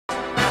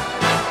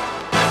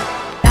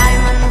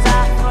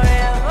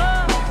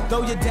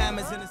show your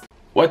diamonds in the...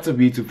 What's up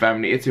YouTube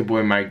family, it's your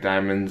boy Mike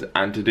Diamonds,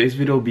 and today's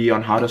video will be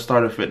on how to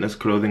start a fitness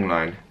clothing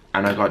line.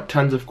 And I got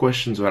tons of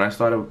questions when I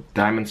started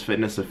Diamonds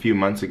Fitness a few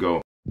months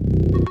ago.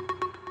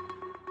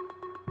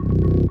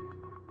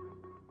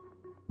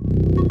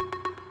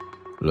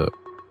 Look.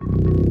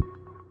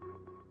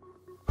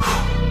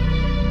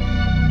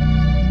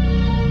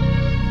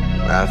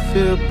 I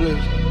feel blue.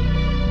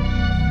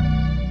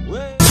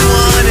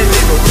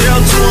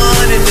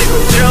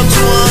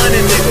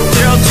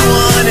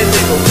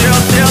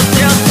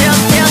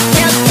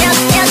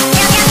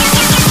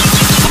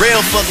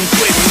 Real fucking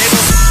quick,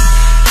 nigga.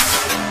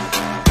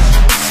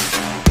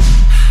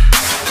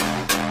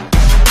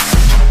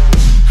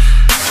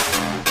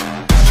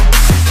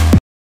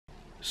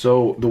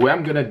 So the way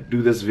I'm gonna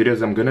do this video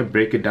is I'm gonna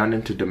break it down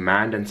into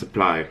demand and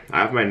supply.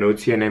 I have my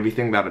notes here and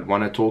everything that I'd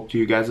want to talk to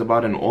you guys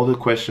about, and all the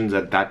questions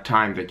at that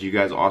time that you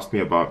guys asked me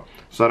about.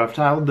 So I've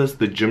titled this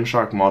the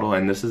GymShark model,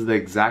 and this is the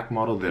exact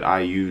model that I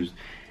use.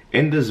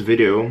 In this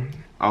video,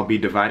 I'll be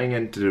dividing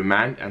into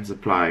demand and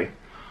supply.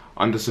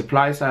 On the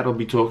supply side, I'll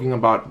be talking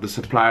about the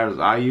suppliers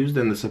I used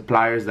and the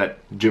suppliers that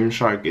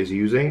GymShark is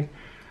using,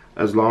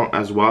 as well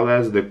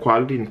as the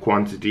quality and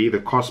quantity, the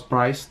cost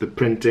price, the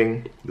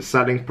printing, the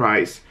selling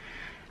price,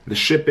 the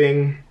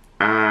shipping,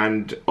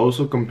 and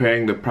also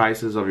comparing the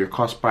prices of your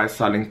cost price,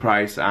 selling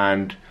price,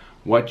 and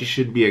what you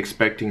should be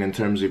expecting in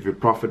terms of your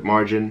profit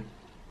margin.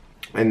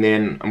 And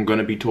then I'm going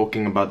to be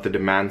talking about the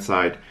demand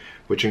side,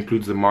 which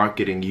includes the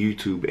marketing,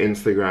 YouTube,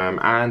 Instagram,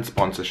 and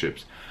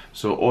sponsorships.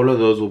 So all of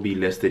those will be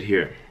listed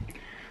here.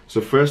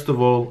 So first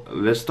of all,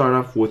 let's start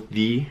off with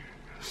the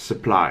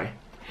supply.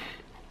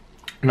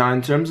 Now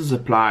in terms of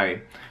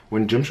supply,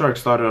 when GymShark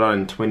started out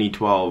in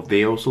 2012,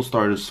 they also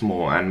started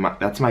small, and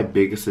that's my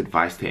biggest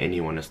advice to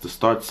anyone, is to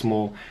start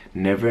small,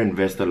 never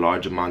invest a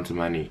large amount of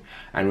money.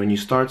 And when you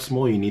start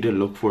small, you need to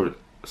look for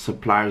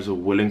suppliers who are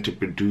willing to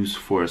produce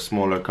for a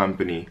smaller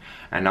company.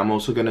 And I'm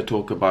also going to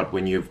talk about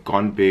when you've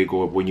gone big,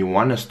 or when you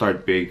want to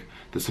start big,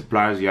 the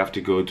suppliers you have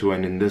to go to,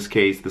 and in this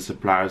case, the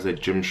suppliers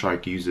that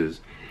GymShark uses.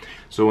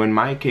 So in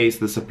my case,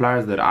 the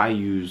suppliers that I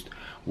used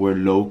were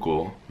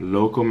local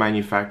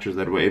manufacturers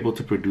that were able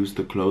to produce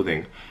the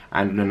clothing.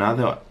 And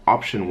another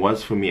option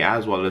was for me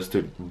as well is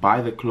to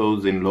buy the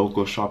clothes in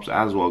local shops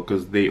as well,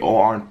 because they all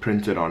aren't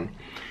printed on.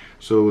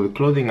 So the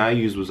clothing I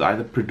used was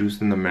either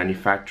produced in the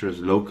manufacturers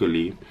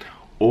locally,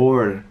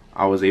 or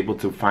I was able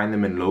to find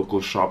them in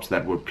local shops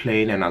that were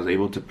plain, and I was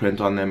able to print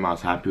on them. I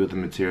was happy with the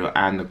material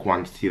and the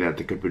quantity that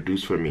they could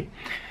produce for me.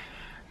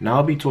 Now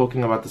I'll be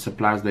talking about the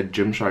suppliers that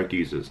GymShark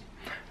uses.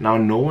 Now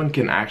no one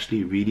can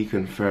actually really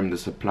confirm the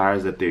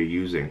suppliers that they're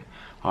using.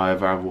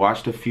 However, I've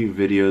watched a few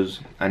videos,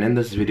 and in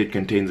this video it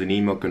contains an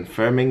email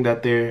confirming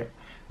that they're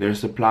a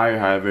supplier.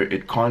 However,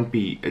 it can't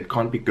be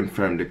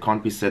confirmed. It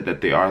can't be said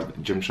that they are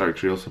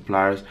GymShark's real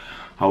suppliers.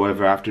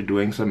 However, after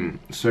doing some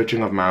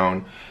searching of my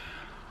own,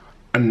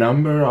 a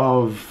number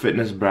of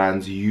fitness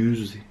brands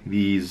use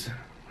these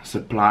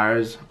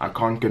suppliers. I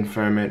can't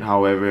confirm it.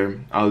 However,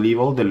 I'll leave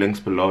all the links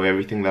below,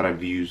 everything that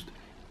I've used,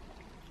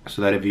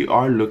 so that if you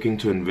are looking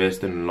to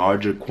invest in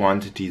larger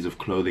quantities of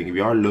clothing, if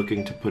you are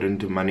looking to put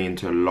into money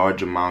into a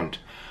large amount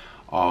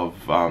of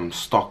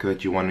stock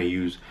that you want to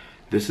use,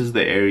 this is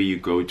the area you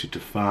go to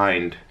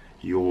find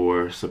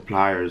your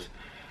suppliers.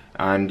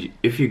 And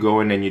if you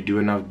go in and you do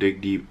enough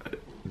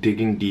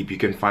digging deep, you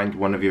can find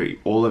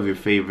all of your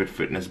favorite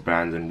fitness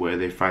brands and where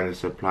they find the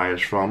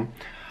suppliers from.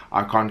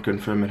 I can't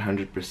confirm it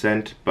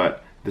 100%,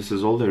 but this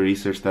is all the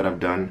research that I've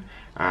done,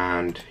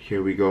 and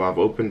here we go. I've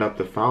opened up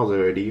the files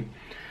already.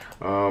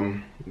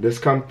 This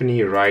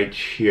company right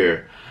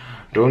here,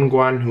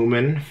 Dongguan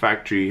Human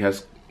Factory,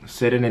 has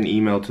said in an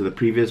email to the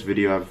previous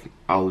video,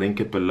 I'll link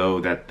it below,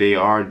 that they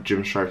are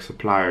GymShark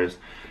suppliers,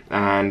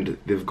 and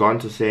they've gone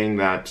to saying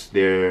that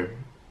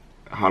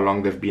how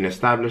long they've been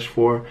established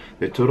for,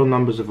 their total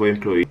numbers of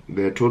employees,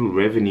 their total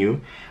revenue,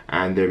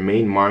 and their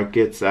main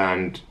markets,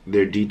 and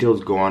their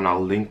details go on.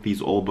 I'll link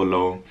these all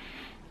below,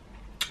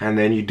 and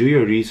then you do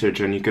your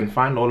research, and you can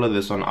find all of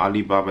this on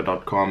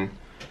Alibaba.com.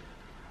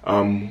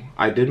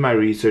 I did my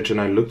research and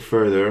I looked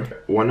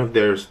further. One of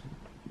their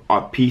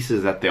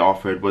pieces that they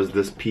offered was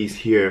this piece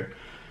here.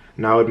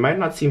 Now it might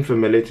not seem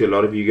familiar to a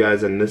lot of you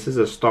guys, and this is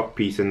a stock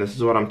piece, and this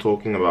is what I'm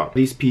talking about.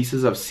 These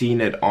pieces, I've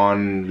seen it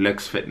on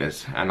Lex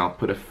Fitness, and I'll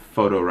put a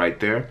photo right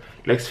there.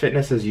 Lex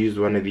Fitness has used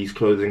one of these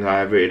clothing.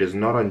 However, it is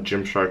not on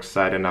GymShark's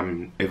side,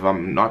 and if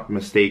I'm not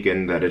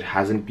mistaken, that it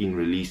hasn't been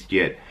released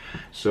yet.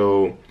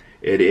 So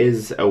it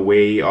is a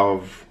way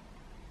of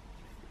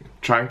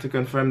trying to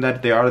confirm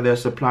that they are their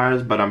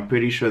suppliers, but I'm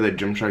pretty sure that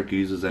GymShark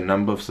uses a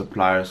number of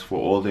suppliers for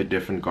all their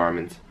different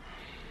garments.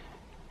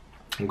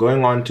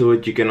 Going on to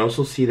it, you can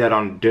also see that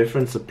on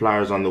different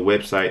suppliers on the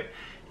website,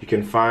 you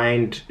can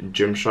find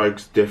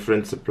GymShark's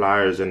different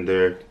suppliers and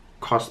their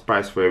cost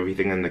price for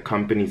everything and the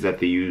companies that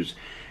they use.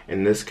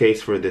 In this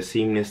case, for the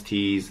seamless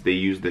tees, they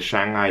use the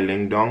Shanghai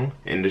Lingdong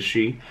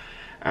industry.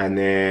 And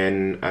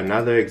then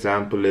another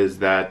example is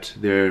that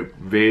their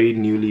very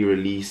newly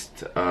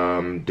released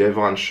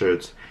Devon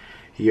shirts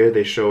Here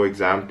they show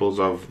examples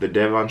of the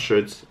Devon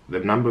shirts, the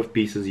number of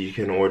pieces you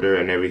can order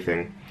and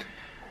everything.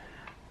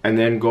 And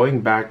then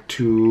going back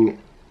to,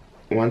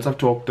 once I've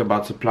talked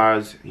about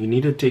suppliers, you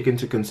need to take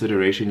into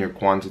consideration your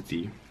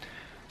quantity.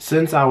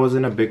 Since I was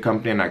in a big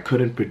company and I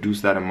couldn't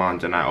produce that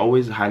amount, and I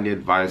always highly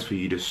advise for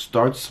you to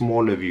start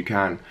small if you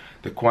can,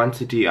 the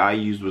quantity I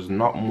used was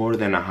not more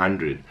than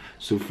 100.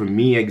 So for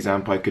me,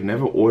 example, I could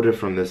never order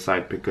from this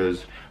site,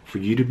 because for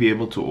you to be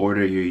able to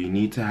order here, you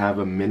need to have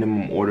a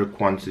minimum order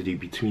quantity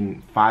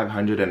between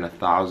 500 and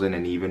 1,000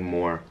 and even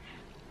more.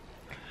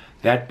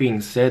 That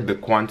being said, the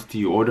quantity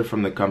you order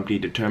from the company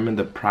determine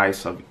the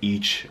price of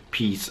each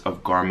piece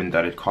of garment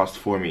that it cost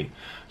for me.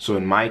 So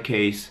in my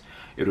case,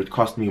 it would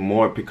cost me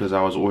more because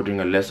I was ordering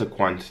a lesser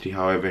quantity.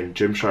 However, in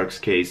GymShark's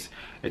case,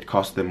 it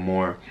cost them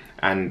more.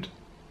 And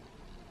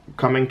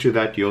coming to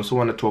that, you also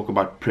want to talk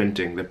about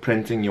printing. The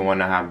printing you want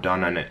to have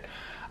done on it.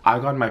 I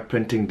got my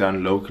printing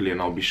done locally,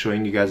 and I'll be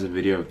showing you guys a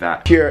video of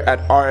that. Here at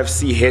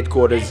RFC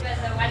headquarters,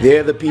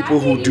 they're the people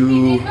who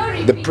do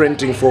the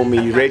printing for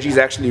me. Reggie's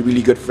actually a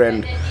really good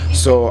friend,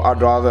 so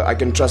I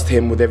can trust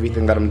him with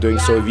everything that I'm doing.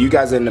 So if you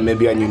guys are in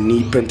Namibia and you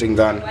need printing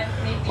done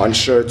on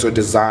shirts or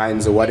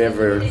designs or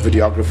whatever,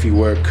 videography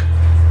work,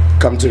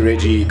 come to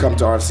Reggie, come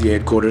to RFC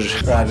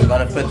headquarters. Right, we're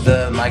gonna put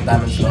the Mike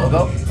Diamonds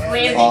logo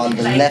on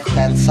the left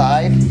hand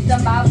side.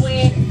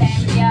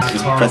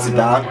 Just press it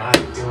down,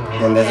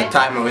 and there's a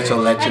timer which will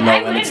let you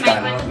know when it's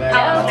done.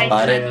 That's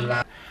about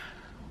it.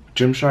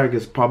 GymShark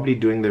is probably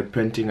doing their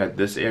printing at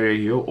this area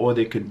here, or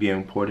they could be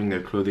importing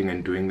their clothing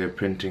and doing their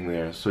printing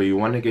there. So you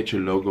want to get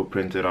your logo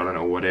printed on it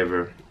or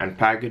whatever. And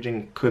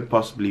packaging could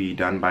possibly be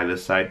done by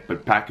this site,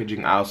 but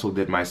packaging I also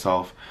did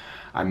myself.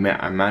 I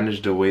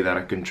managed a way that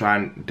I can try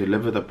and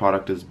deliver the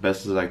product as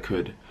best as I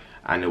could,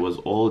 and it was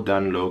all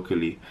done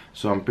locally.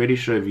 So I'm pretty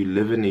sure if you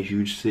live in a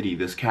huge city,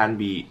 this can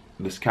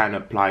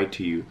apply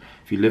to you.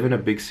 If you live in a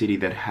big city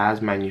that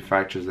has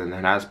manufacturers and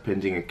that has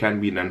printing, it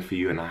can be done for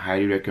you, and I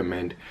highly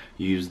recommend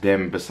you use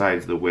them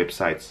besides the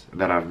websites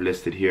that I've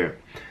listed here.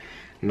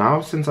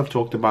 Now, since I've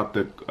talked about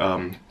the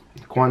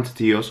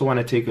quantity, you also want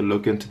to take a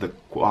look into the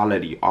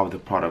quality of the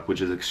product,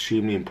 which is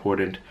extremely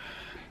important.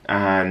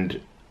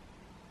 And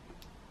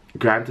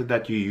granted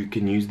that you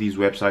can use these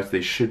websites,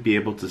 they should be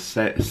able to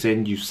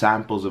send you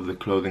samples of the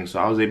clothing.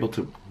 So I was able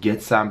to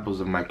get samples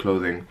of my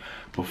clothing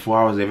before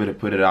I was able to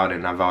put it out,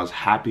 and if I was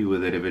happy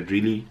with it, if it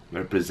really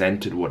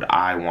represented what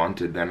I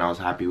wanted, then I was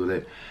happy with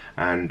it.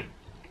 And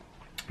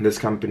this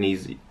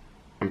company's,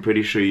 I'm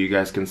pretty sure you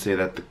guys can say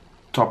that the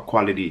top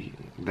quality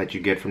that you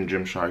get from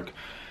GymShark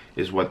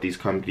is what these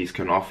companies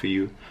can offer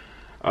you.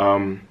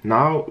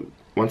 Now,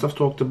 once I've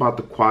talked about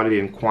the quality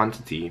and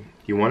quantity,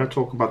 you want to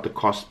talk about the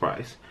cost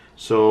price.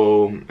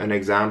 So an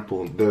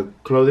example, the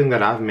clothing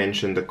that I've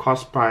mentioned, the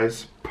cost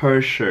price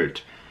per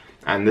shirt,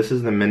 and this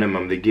is the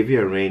minimum, they give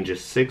you a range of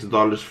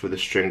 $6 for the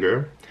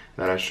stringer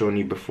that I've shown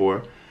you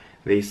before.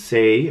 They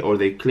say, or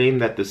they claim,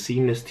 that the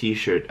seamless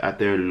t-shirt at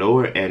their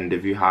lower end,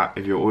 if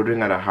you're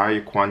ordering at a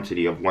higher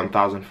quantity of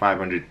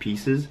 1,500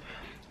 pieces,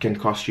 can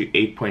cost you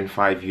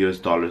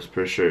 $8.5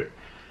 per shirt.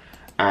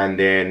 And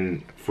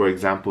then, for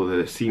example,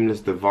 the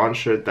seamless Devon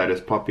shirt that is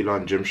popular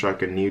on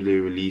GymShark and newly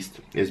released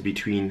is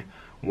between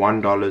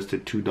 $1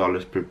 to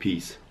 $2 per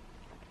piece.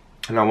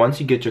 Now, once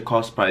you get your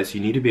cost price,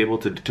 you need to be able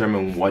to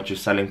determine what your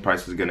selling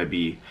price is going to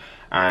be,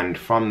 and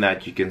from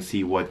that you can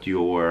see what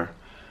your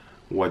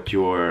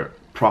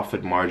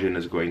profit margin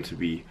is going to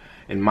be.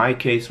 In my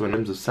case, when it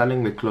comes to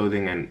selling the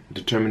clothing and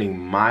determining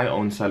my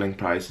own selling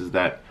price, is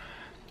that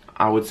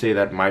I would say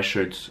that my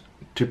shirts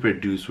to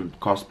produce would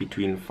cost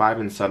between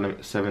 $5 and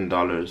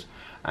 $7,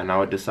 and I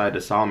would decide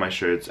to sell my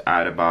shirts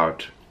at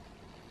about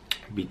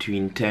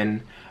between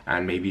 $10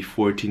 and maybe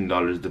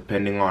 $14,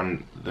 depending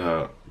on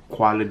the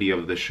quality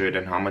of the shirt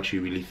and how much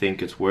you really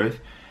think it's worth.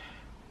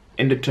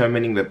 In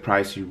determining the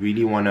price, you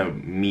really want to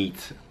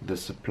meet the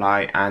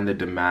supply and the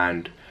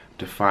demand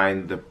to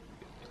find the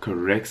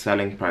correct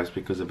selling price,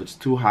 because if it's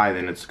too high,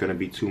 then it's going to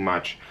be too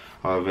much.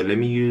 However, let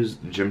me use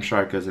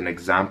GymShark as an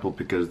example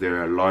because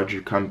they're a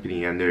larger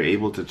company and they're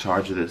able to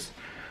charge this.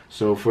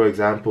 So for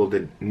example,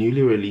 the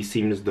newly released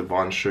seamless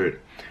Devon shirt,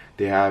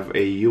 they have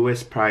a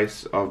US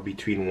price of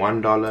between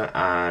 $1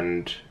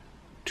 and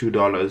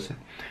 $2,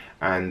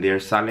 and they're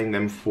selling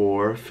them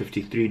for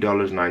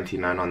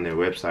 $53.99 on their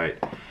website.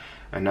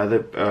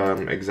 Another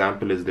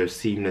example is their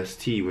seamless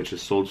tee, which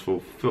is sold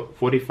for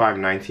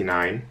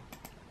 $45.99,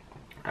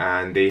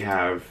 and they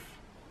have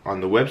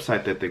on the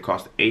website that they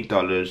cost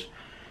 $8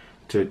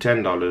 to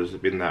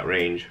 $10, in that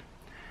range.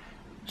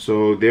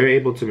 So they're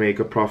able to make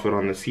a profit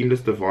on the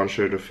seamless Devon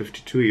shirt of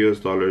 $52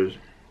 US,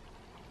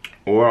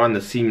 or on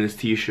the seamless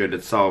t-shirt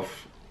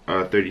itself,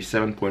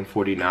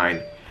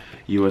 $37.49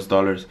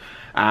 US,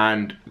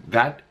 and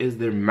that is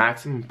their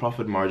maximum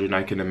profit margin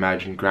I can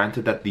imagine.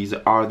 Granted that these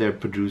are their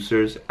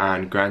producers,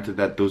 and granted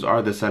that those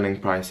are the selling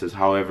prices.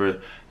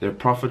 However, their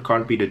profit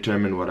can't be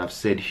determined what I've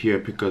said here,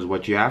 because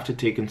what you have to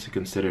take into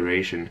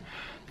consideration,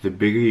 the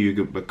bigger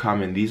you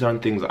become, and these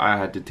aren't things I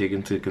had to take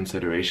into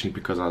consideration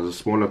because I was a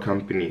smaller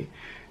company,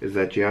 is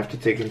that you have to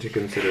take into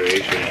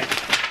consideration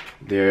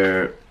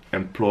their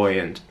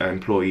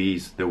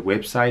employees, the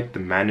website, the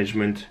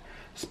management,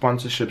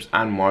 sponsorships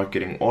and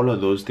marketing, all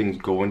of those things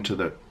go into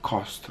the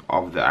cost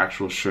of the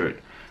actual shirt.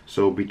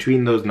 So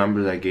between those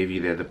numbers I gave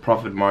you there, the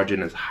profit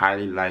margin is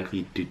highly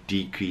likely to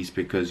decrease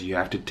because you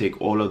have to take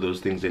all of those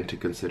things into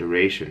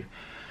consideration.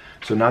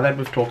 So now that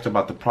we've talked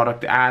about the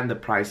product and the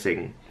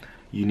pricing,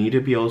 you need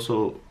to be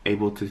also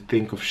able to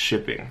think of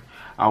shipping.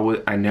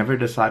 I never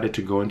decided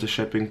to go into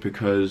shipping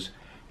because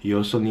you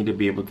also need to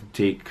be able to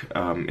take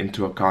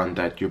into account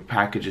that your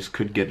packages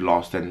could get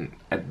lost, and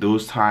at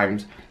those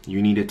times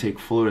you need to take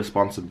full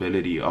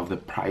responsibility of the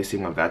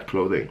pricing of that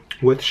clothing.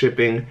 With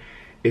shipping,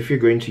 if you're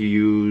going to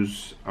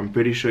use, I'm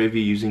pretty sure if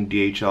you're using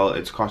DHL,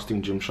 it's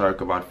costing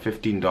GymShark about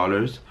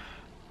 $15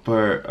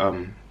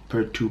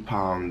 per 2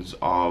 pounds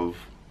of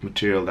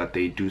material that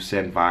they do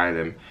send via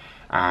them,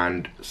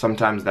 and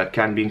sometimes that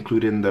can be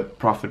included in the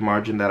profit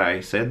margin that I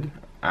said,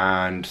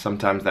 and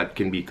sometimes that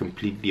can be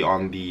completely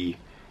on the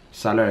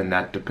seller, and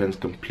that depends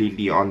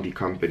completely on the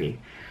company.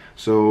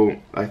 So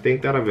I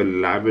think that I've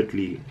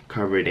elaborately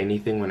covered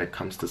anything when it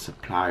comes to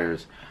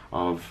suppliers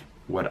of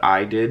what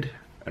I did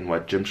and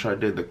what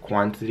GymShark did, the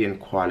quantity and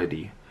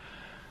quality.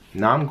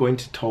 Now I'm going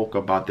to talk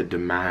about the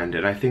demand,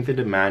 and I think the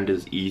demand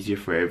is easier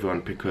for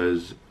everyone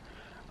because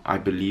I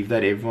believe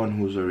that everyone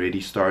who's already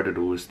started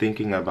or was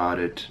thinking about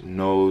it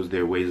knows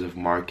their ways of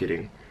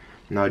marketing.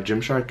 Now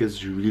GymShark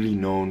is really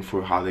known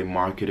for how they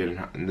market it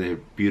and the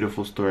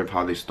beautiful story of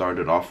how they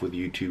started off with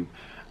YouTube.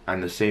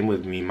 And the same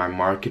with me, my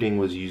marketing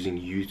was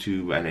using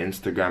YouTube and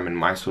Instagram and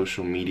my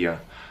social media.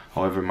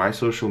 However, my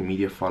social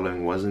media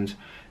following wasn't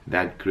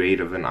that great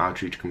of an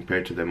outreach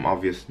compared to them,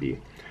 obviously.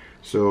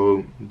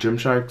 So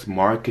GymShark's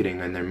marketing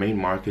and their main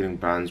marketing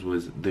brands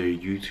was their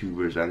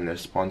YouTubers and their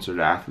sponsored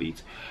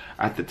athletes.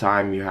 At the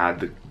time you had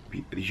the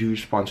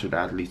huge sponsored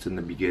athletes in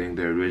the beginning,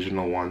 the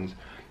original ones,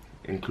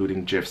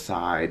 including Jeff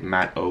Side,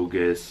 Matt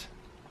Ogus,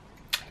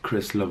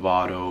 Chris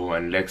Lovato,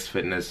 and Lex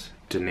Fitness,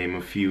 to name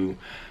a few.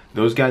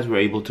 Those guys were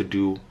able to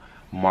do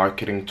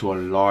marketing to a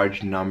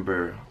large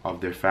number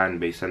of their fan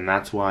base, and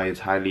that's why it's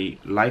highly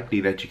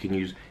likely that you can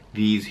use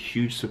these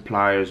huge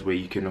suppliers where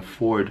you can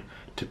afford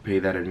to pay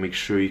that and make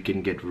sure you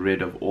can get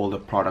rid of all the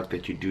product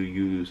that you do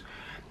use.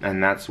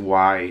 And that's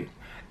why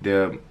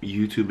the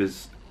YouTube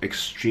is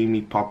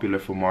extremely popular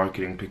for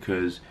marketing,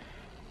 because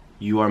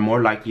you are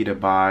more likely to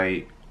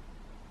buy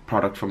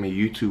product from a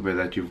YouTuber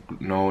that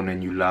you've known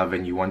and you love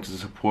and you want to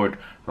support,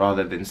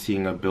 rather than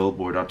seeing a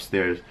billboard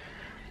upstairs.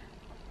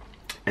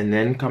 And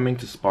then coming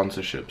to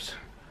sponsorships,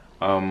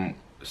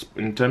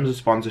 in terms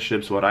of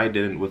sponsorships, what I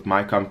did with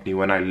my company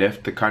when I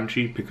left the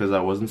country, because I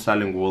wasn't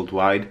selling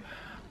worldwide,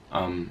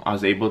 I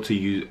was able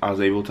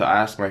to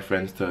ask my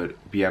friends to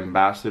be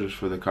ambassadors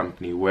for the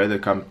company, wear the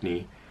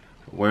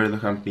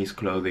company's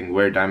clothing,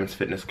 wear Diamonds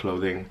Fitness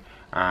clothing,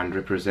 and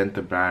represent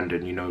the brand,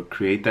 and, you know,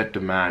 create that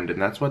demand.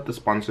 And that's what the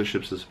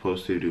sponsorships is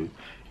supposed to do.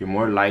 You're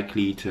more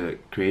likely to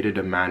create a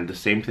demand. The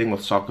same thing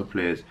with soccer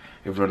players.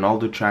 If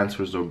Ronaldo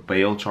transfers or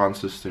Bale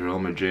transfers to Real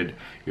Madrid,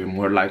 you're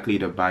more likely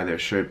to buy their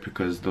shirt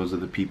because those are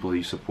the people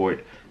you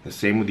support. The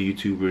same with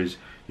YouTubers.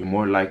 You're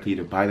more likely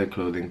to buy their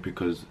clothing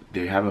because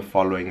they have a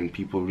following and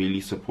people really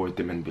support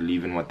them and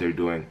believe in what they're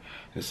doing.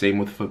 The same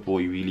with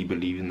football. You really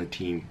believe in the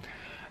team.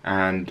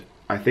 And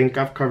I think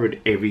I've covered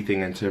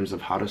everything in terms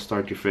of how to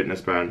start your fitness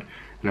brand,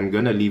 and I'm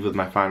going to leave with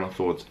my final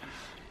thoughts.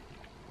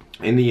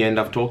 In the end,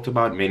 I've talked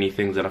about many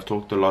things and I've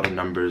talked a lot of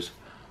numbers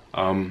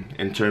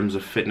in terms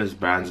of fitness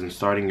brands and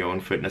starting your own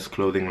fitness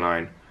clothing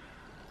line.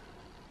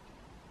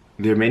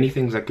 There are many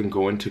things that can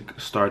go into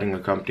starting a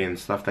company and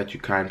stuff that you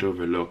can't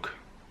overlook.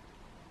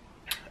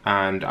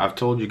 And I've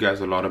told you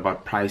guys a lot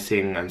about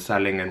pricing and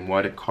selling and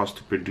what it costs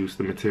to produce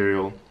the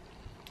material.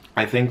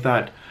 I think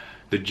that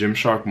the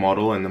GymShark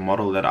model and the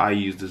model that I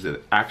used is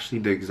actually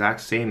the exact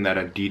same that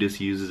Adidas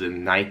uses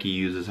and Nike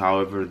uses.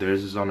 However,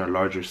 theirs is on a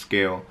larger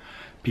scale.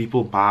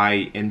 People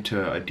buy into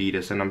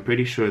Adidas, and I'm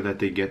pretty sure that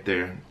they get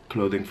their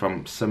clothing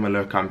from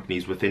similar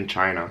companies within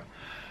China.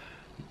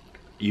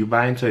 You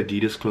buy into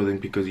Adidas clothing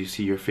because you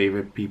see your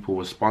favorite people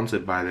were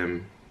sponsored by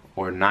them,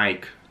 or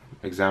Nike,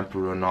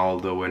 example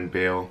Ronaldo and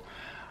Bale.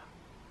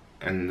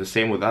 And the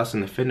same with us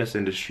in the fitness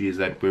industry is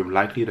that we're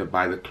likely to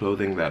buy the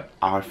clothing that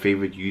our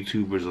favorite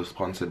YouTubers are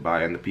sponsored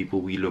by and the people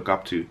we look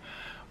up to,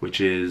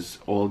 which is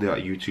all the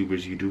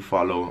YouTubers you do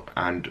follow,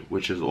 and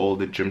which is all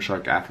the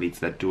GymShark athletes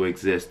that do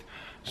exist.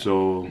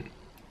 So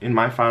in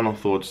my final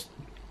thoughts,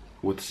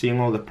 with seeing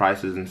all the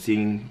prices and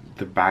seeing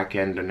the back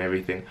end and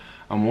everything,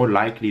 I'm more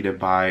likely to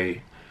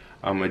buy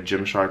a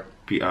GymShark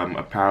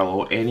apparel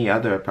or any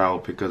other apparel,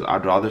 because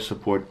I'd rather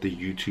support the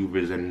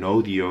YouTubers and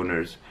know the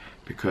owners,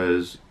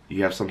 because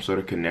you have some sort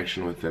of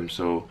connection with them.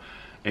 So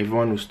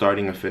everyone who's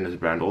starting a fitness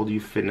brand, all you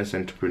fitness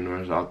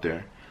entrepreneurs out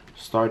there,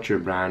 start your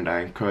brand.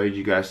 I encourage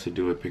you guys to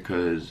do it,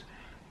 because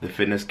the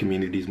fitness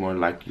community is more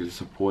likely to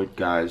support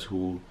guys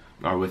who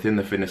are within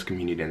the fitness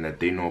community and that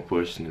they know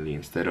personally,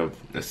 instead of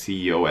a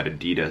CEO at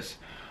Adidas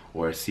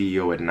or a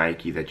CEO at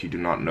Nike that you do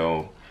not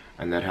know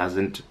and that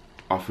hasn't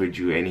offered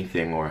you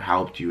anything or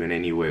helped you in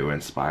any way or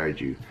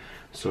inspired you.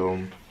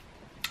 So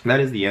that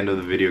is the end of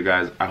the video,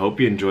 guys. I hope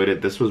you enjoyed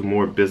it. This was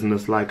more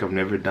business-like. I've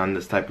never done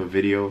this type of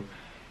video.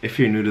 If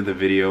you're new to the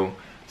video,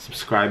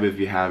 subscribe if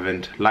you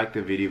haven't, like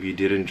the video if you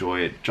did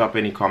enjoy it, drop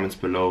any comments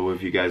below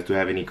if you guys do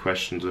have any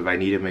questions, or if I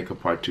need to make a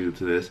part 2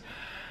 to this.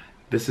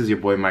 This is your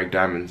boy Mike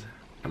Diamonds.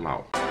 I'm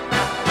out.